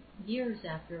for years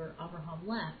after Abraham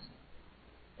left.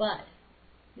 But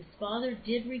his father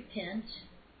did repent.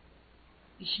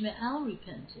 Ishmael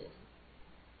repented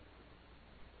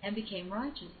and became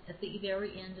righteous at the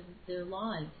very end of their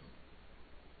lives.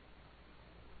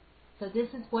 So this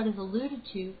is what is alluded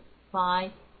to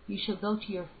by you shall go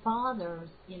to your fathers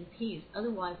in peace.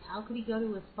 Otherwise, how could he go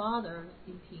to his fathers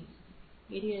in peace?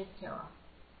 It is Terah.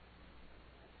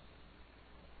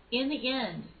 In the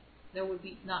end, there would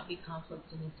not be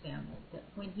conflict in his family. That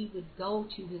when he would go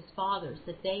to his fathers,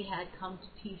 that they had come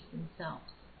to peace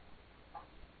themselves.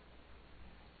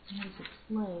 As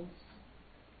explains.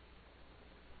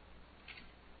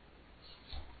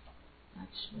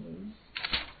 Actually,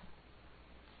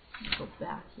 let's go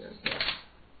back here a bit.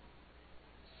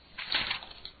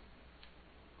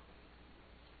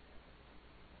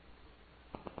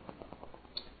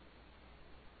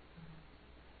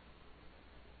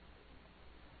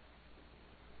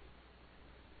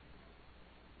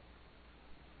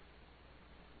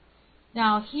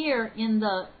 Now here in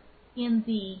the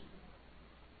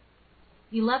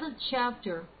 11th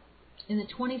chapter, in the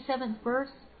 27th verse,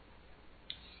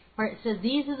 where it says,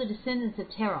 these are the descendants of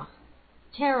Terah.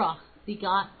 Terah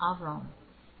begot Avram.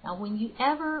 Now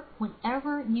whenever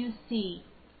you see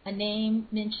a name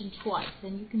mentioned twice,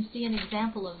 and you can see an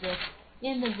example of this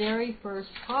in the very first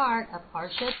part of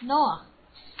Parshat Noach.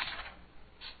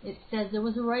 It says there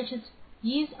was a righteous,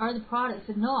 these are the products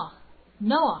of Noach.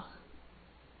 Noach.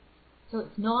 So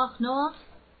it's Noach,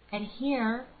 and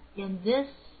here in this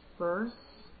verse,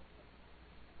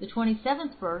 the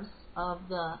 27th verse of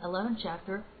the 11th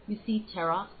chapter, you see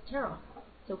Terah.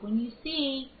 So when you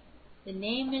see the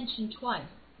name mentioned twice,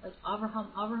 like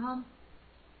Abraham,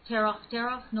 Terah,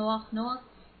 Noach,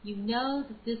 you know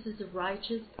that this is a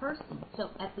righteous person. So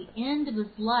at the end of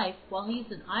his life, while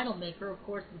he's an idol maker, of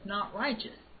course, he's not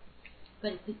righteous.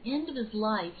 But at the end of his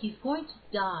life, he's going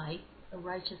to die a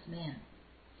righteous man.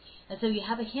 And so you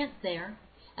have a hint there.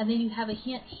 And then you have a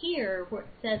hint here where it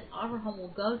says Abraham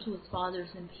will go to his fathers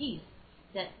in peace.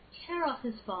 That Terah,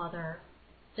 his father,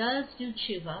 does do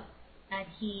tshuva, and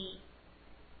he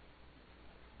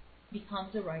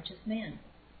becomes a righteous man.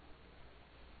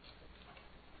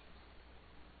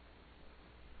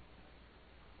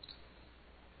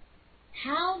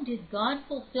 How did God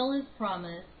fulfill his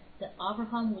promise that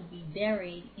Abraham would be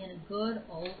buried in a good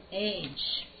old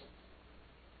age?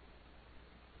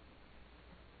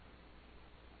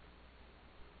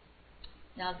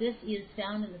 Now this is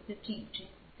found in the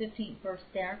 15th verse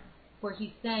there, where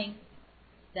he's saying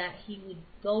that he would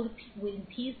go in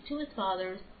peace to his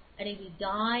fathers, and he would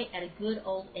die at a good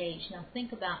old age. Now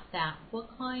think about that. What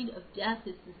kind of death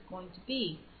is this going to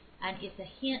be? And it's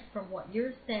a hint from what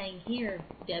you're saying here,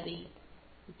 Debbie,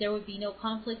 that there would be no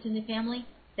conflict in the family.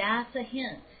 That's a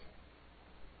hint.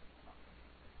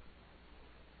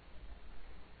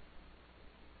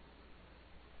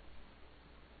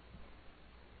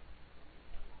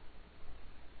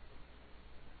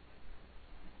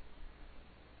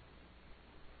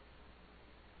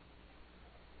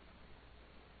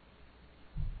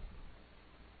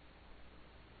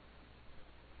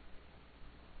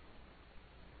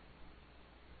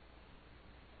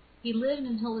 He lived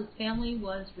until his family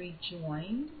was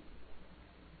rejoined.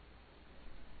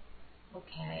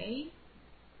 Okay.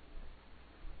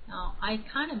 Now, I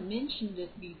kind of mentioned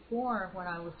it before when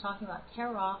I was talking about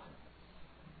Terah.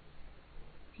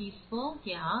 Peaceful,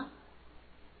 yeah.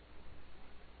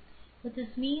 What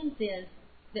this means is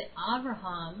that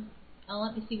Abraham,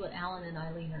 let me see what Alan and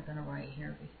Eileen are going to write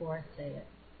here before I say it.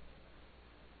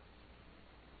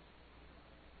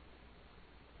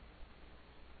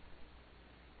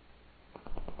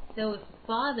 So if the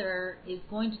father is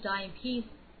going to die in peace,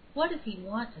 what does he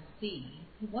want to see?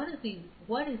 What is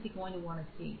he going to want to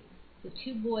see? The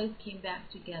two boys came back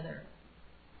together.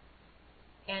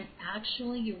 And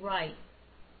actually, you're right.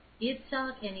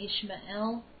 Isaac and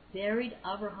Ishmael buried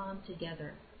Abraham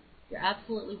together. You're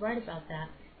absolutely right about that.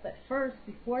 But first,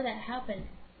 before that happened,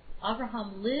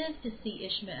 Abraham lived to see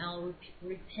Ishmael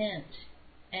repent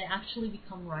and actually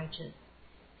become righteous.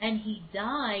 And he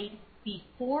died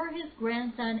before his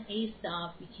grandson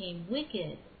Esau became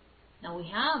wicked. Now we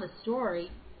have a story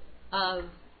of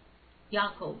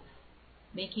Yaakov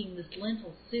making this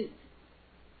lentil soup.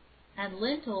 And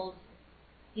lentils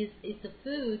it's a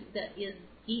food that is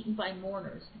eaten by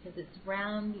mourners because it's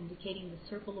round, indicating the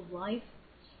circle of life.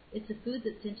 It's a food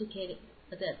that's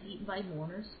eaten by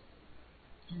mourners.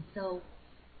 And so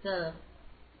the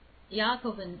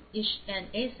Yaakov and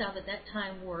Esau at that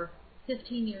time were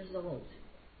 15 years old.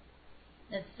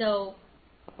 And so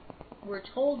we're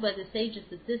told by the sages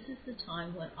that this is the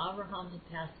time when Abraham had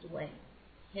passed away,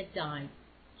 had died.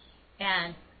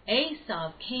 And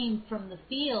Esau came from the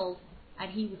field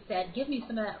and he said, "Give me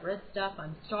some of that red stuff.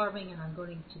 I'm starving and I'm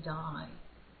going to die."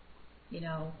 You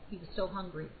know, he was so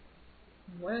hungry.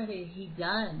 What had he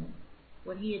done?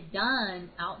 What he had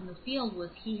done out in the field was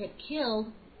he had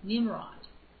killed Nimrod.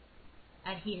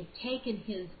 And he had taken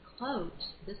his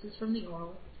coat, this is from the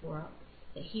oral Torah,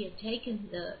 that he had taken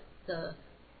the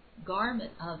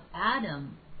garment of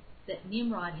Adam that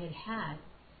Nimrod had had,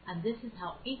 and this is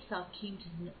how Esau came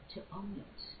to own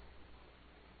it.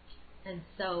 And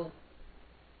so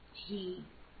he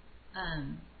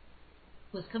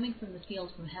was coming from the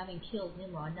field from having killed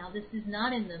Nimrod. Now this is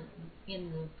not in the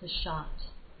Peshat.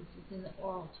 This is in the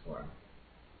oral Torah.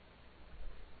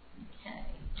 Okay.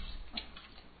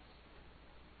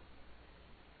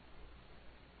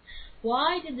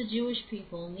 Why did the Jewish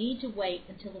people need to wait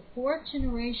until the fourth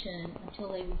generation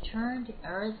until they returned to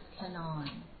Eretz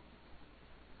Canaan?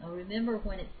 Now remember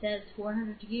when it says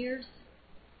 400 years,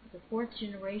 the fourth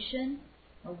generation,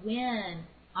 when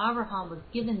Abraham was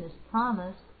given this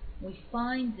promise, we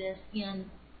find this in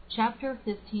chapter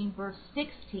 15, verse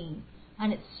 16,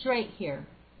 and it's straight here.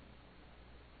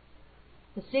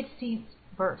 The 16th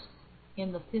verse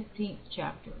in the 15th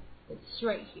chapter. It's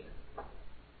straight here.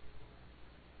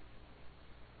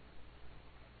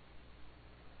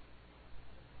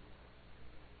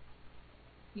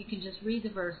 You can just read the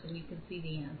verse and you can see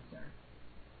the answer.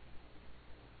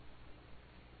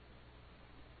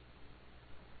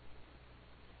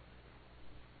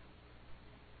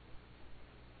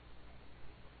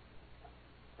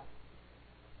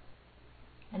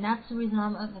 And that's the reason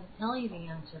I'm not going to tell you the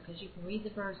answer, because you can read the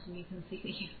verse and you can see the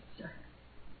answer.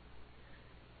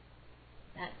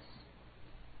 That's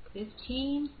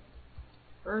 15,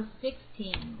 verse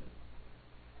 16.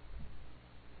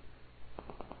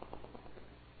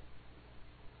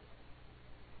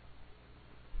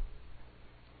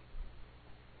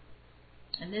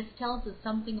 And this tells us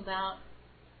something about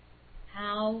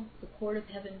how the court of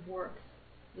heaven works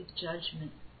with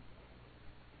judgment.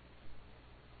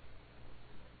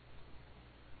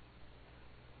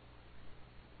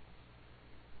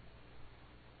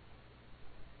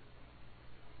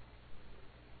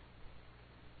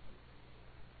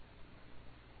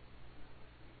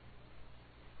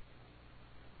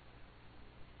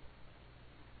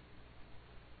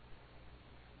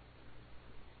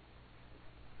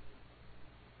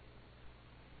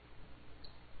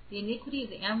 The iniquity of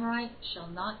the Amorite shall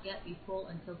not yet be full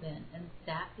until then. And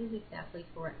that is exactly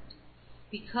correct.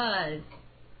 Because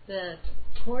the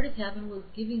court of heaven was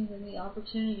giving them the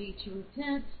opportunity to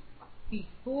repent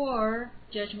before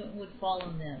judgment would fall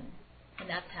on them. And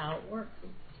that's how it works.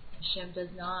 Hashem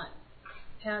does not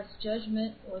pass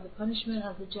judgment or the punishment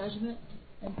of the judgment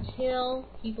until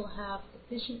people have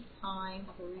sufficient time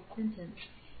for repentance.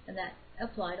 And that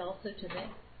applied also to the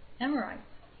Amorites.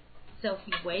 So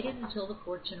he waited until the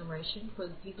fourth generation for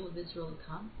the people of Israel to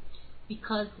come,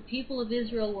 because the people of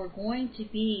Israel were going to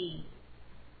be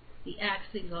the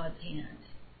axe in God's hand.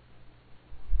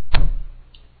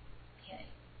 Okay.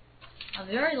 Our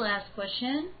very last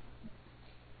question.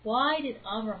 Why did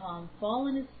Abraham fall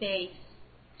on his face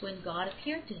when God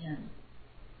appeared to him?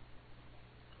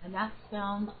 And that's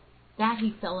found, that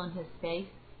he fell on his face,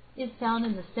 is found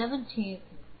in the 17th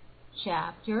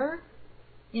chapter,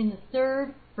 in the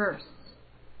 3rd verse.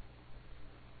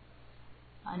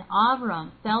 And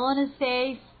Abram fell on his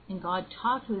face, and God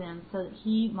talked with him so that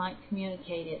he might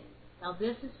communicate it. Now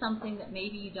this is something that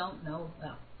maybe you don't know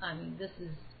about. I mean, this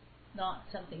is not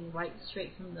something right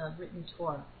straight from the written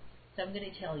Torah. So I'm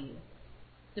going to tell you.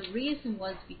 The reason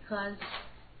was because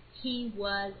he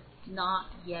was not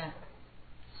yet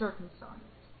circumcised.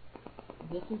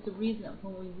 This is the reason that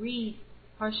when we read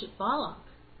Parshat Balak,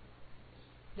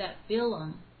 that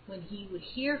Bilam, when he would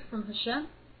hear from Hashem,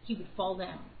 he would fall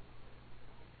down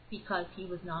because he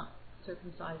was not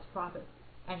circumcised prophet.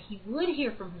 And he would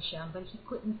hear from Hashem, but he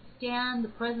couldn't stand the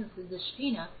presence of the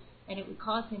Shekhinah, and it would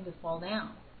cause him to fall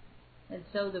down. And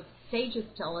so the sages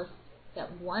tell us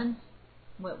that once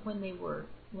they were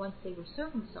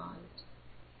circumcised,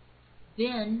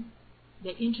 then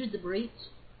they entered the breach.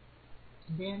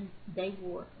 Then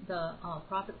the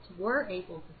prophets were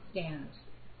able to stand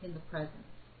in the presence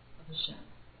of Hashem.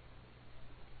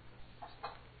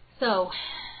 So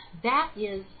that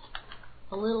is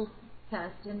a little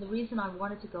test, and the reason I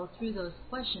wanted to go through those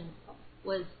questions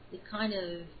was to kind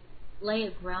of lay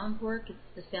a groundwork. It's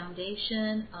the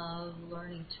foundation of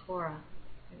learning Torah.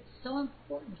 And it's so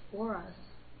important for us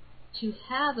to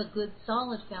have a good,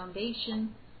 solid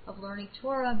foundation of learning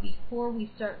Torah before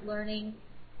we start learning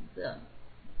the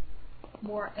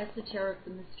more esoteric,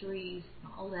 the mysteries,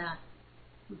 and all that.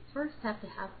 We first have to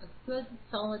have a good,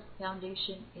 solid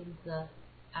foundation in the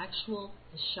actual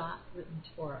Peshat written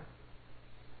Torah.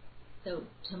 So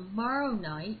tomorrow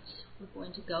night we're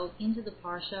going to go into the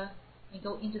Parsha and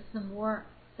go into some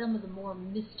of the more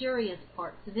mysterious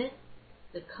parts of it,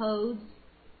 the codes,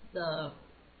 the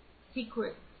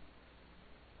secrets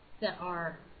that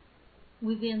are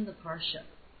within the Parsha.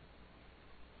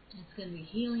 It's going to be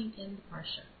healing in the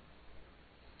Parsha.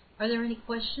 Are there any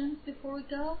questions before we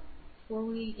go? Before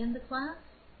we end the class?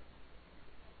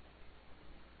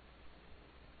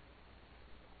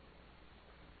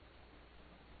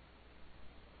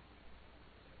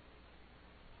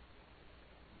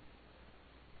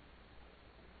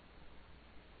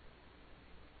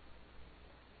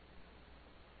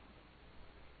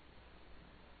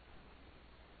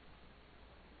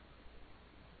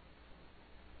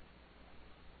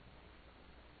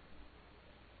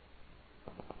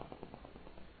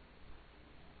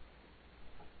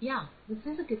 Yeah, this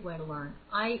is a good way to learn.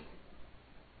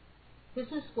 This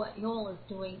is what Yoel is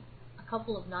doing a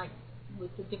couple of nights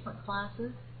with the different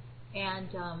classes, and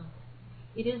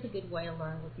it is a good way to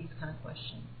learn with these kind of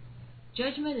questions.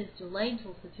 Judgment is delayed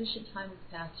until sufficient time has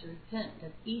passed to repent.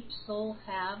 Does each soul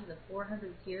have the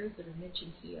 400 years that are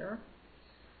mentioned here?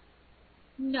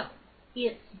 No.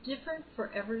 It's different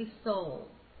for every soul.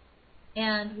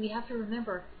 And we have to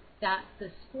remember that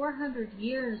this 400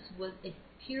 years was a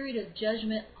period of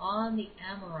judgment on the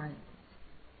Amorites.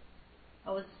 It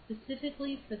was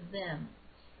specifically for them.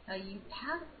 Now you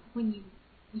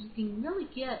can really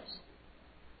get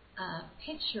a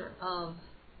picture of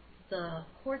the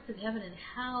courts of heaven and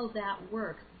how that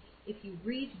works if you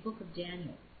read the book of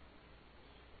Daniel.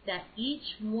 That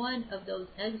each one of those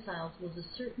exiles was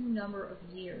a certain number of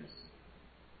years.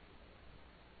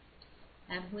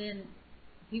 And when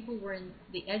people were in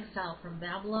the exile from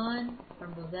Babylon,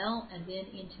 from Babel, and then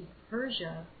into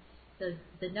Persia,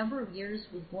 the number of years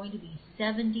was going to be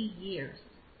 70 years.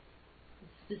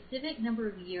 A specific number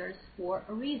of years for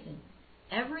a reason.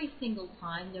 Every single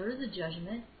time there is a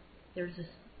judgment, there's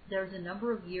a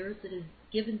number of years that is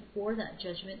given for that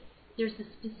judgment. There's a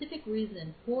specific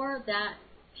reason for that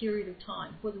period of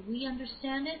time, whether we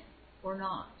understand it or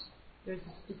not. There's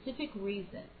a specific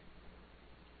reason.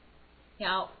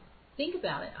 Now, think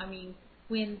about it. I mean,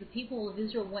 when the people of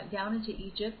Israel went down into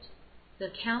Egypt, the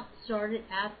count started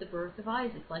at the birth of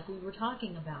Isaac, like we were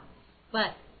talking about.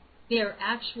 But their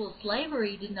actual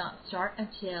slavery did not start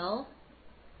until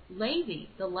Levi,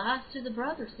 the last of the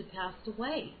brothers, had passed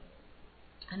away.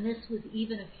 And this was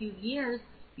even a few years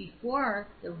before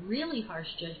the really harsh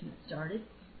judgment started.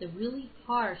 The really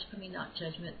harsh,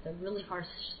 the really harsh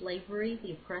slavery,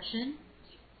 the oppression,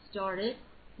 started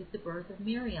with the birth of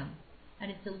Miriam. And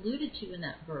it's alluded to in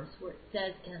that verse where it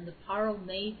says, and the Paro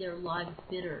made their lives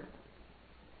bitter.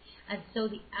 And so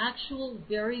the actual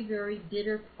very, very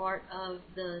bitter part of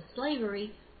the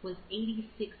slavery was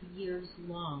 86 years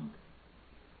long.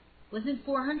 It wasn't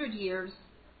 400 years,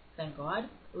 thank God.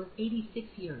 It was 86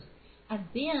 years. And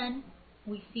then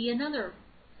we see another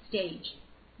stage.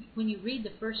 When you read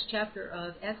the first chapter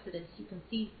of Exodus, you can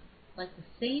see like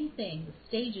the same thing, the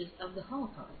stages of the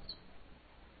Holocaust.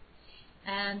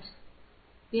 And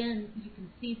then you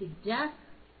can see the death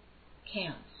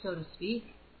camp, so to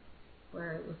speak,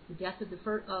 where it was the death of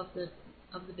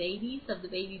the babies, of the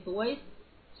baby boys,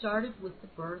 started with the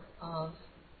birth of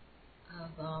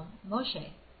Moshe.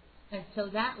 And so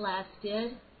that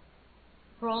lasted,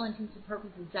 for all intents and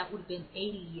purposes, that would have been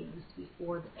 80 years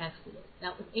before the Exodus.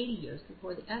 That was 80 years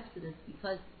before the Exodus,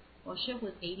 because Moshe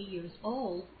was 80 years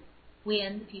old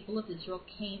when the people of Israel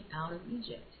came out of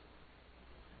Egypt.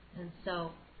 And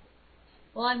so,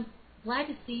 well, I'm glad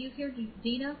to see you here,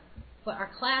 Dina, but our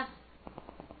class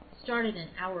started an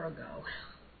hour ago.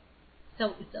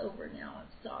 So it's over now. I'm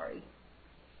sorry.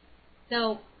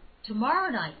 So tomorrow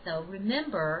night, though,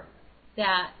 remember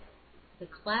that the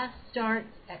class starts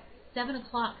at 7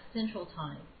 o'clock Central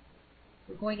Time.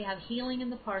 We're going to have healing in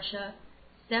the Parsha,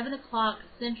 7 o'clock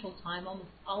Central Time. Almost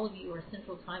all of you are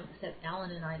Central Time except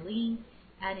Alan and Eileen.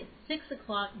 And it's 6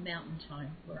 o'clock Mountain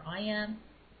Time, where I am.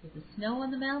 With the snow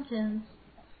on the mountains,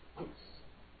 it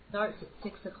starts at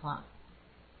 6 o'clock.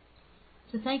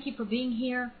 So thank you for being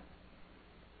here.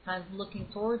 I'm looking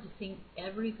forward to seeing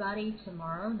everybody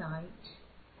tomorrow night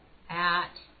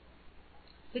at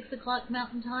 6 o'clock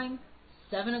Mountain Time,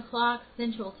 7 o'clock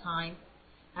Central Time,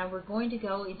 and we're going to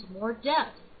go into more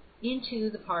depth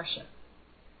into the Parsha.